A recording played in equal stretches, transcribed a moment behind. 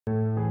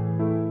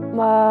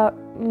My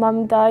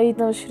mum died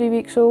when I was 3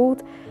 weeks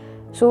old,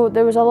 so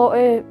there was a lot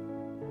of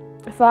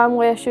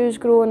family issues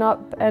growing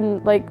up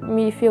and like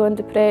me feeling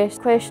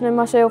depressed, questioning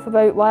myself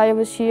about why I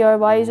was here,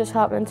 why is this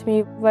happening to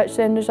me, which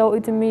then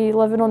resulted in me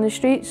living on the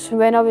streets.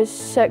 When I was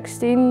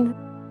 16,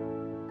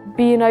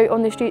 being out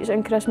on the streets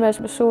at Christmas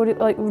was so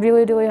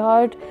really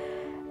hard,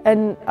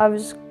 and I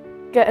was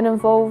getting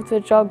involved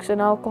with drugs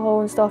and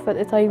alcohol and stuff at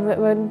the time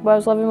when I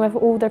was living with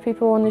older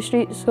people on the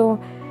streets, so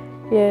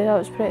yeah, that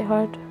was pretty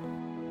hard.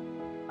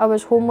 I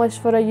was homeless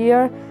for a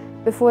year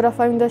before I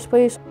found this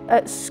place.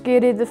 It's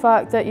scary, the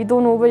fact that you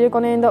don't know where you're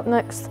going to end up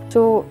next.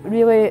 So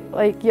really,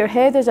 like, your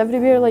head is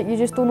everywhere, like you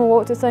just don't know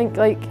what to think.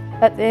 Like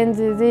at the end of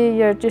the day,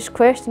 you're just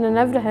questioning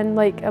everything.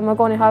 Like, am I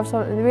going to have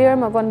something to wear?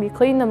 Am I going to be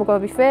clean? Am I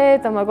going to be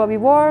fed? Am I going to be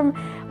warm?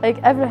 Like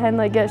everything,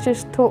 like it's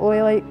just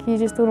totally like you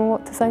just don't know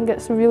what to think.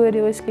 It's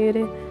really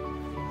scary.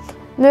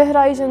 New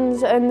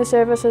Horizons in the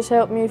service has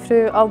helped me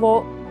through a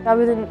lot. I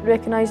wouldn't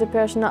recognise the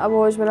person that I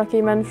was when I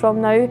came in from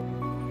now.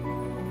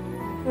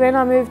 When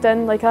I moved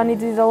in, like, I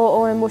needed a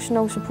lot of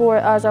emotional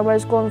support as I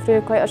was going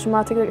through quite a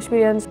traumatic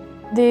experience.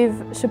 They've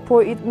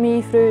supported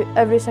me through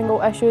every single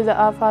issue that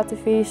I've had to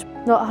face.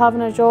 Not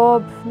having a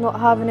job, not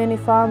having any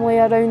family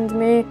around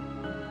me.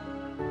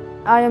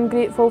 I am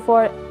grateful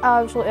for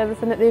absolutely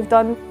everything that they've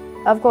done.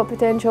 I've got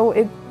potential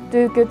to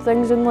do good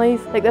things in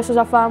life. Like, this is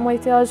a family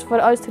to us.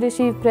 For us to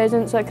receive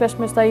presents at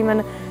Christmas time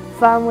and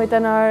family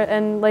dinner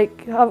and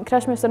like have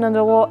Christmas dinner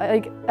a lot,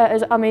 like, it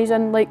is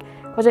amazing, like,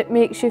 because it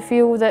makes you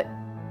feel that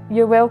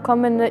you're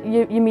welcome and that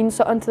you mean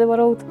something to the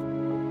world.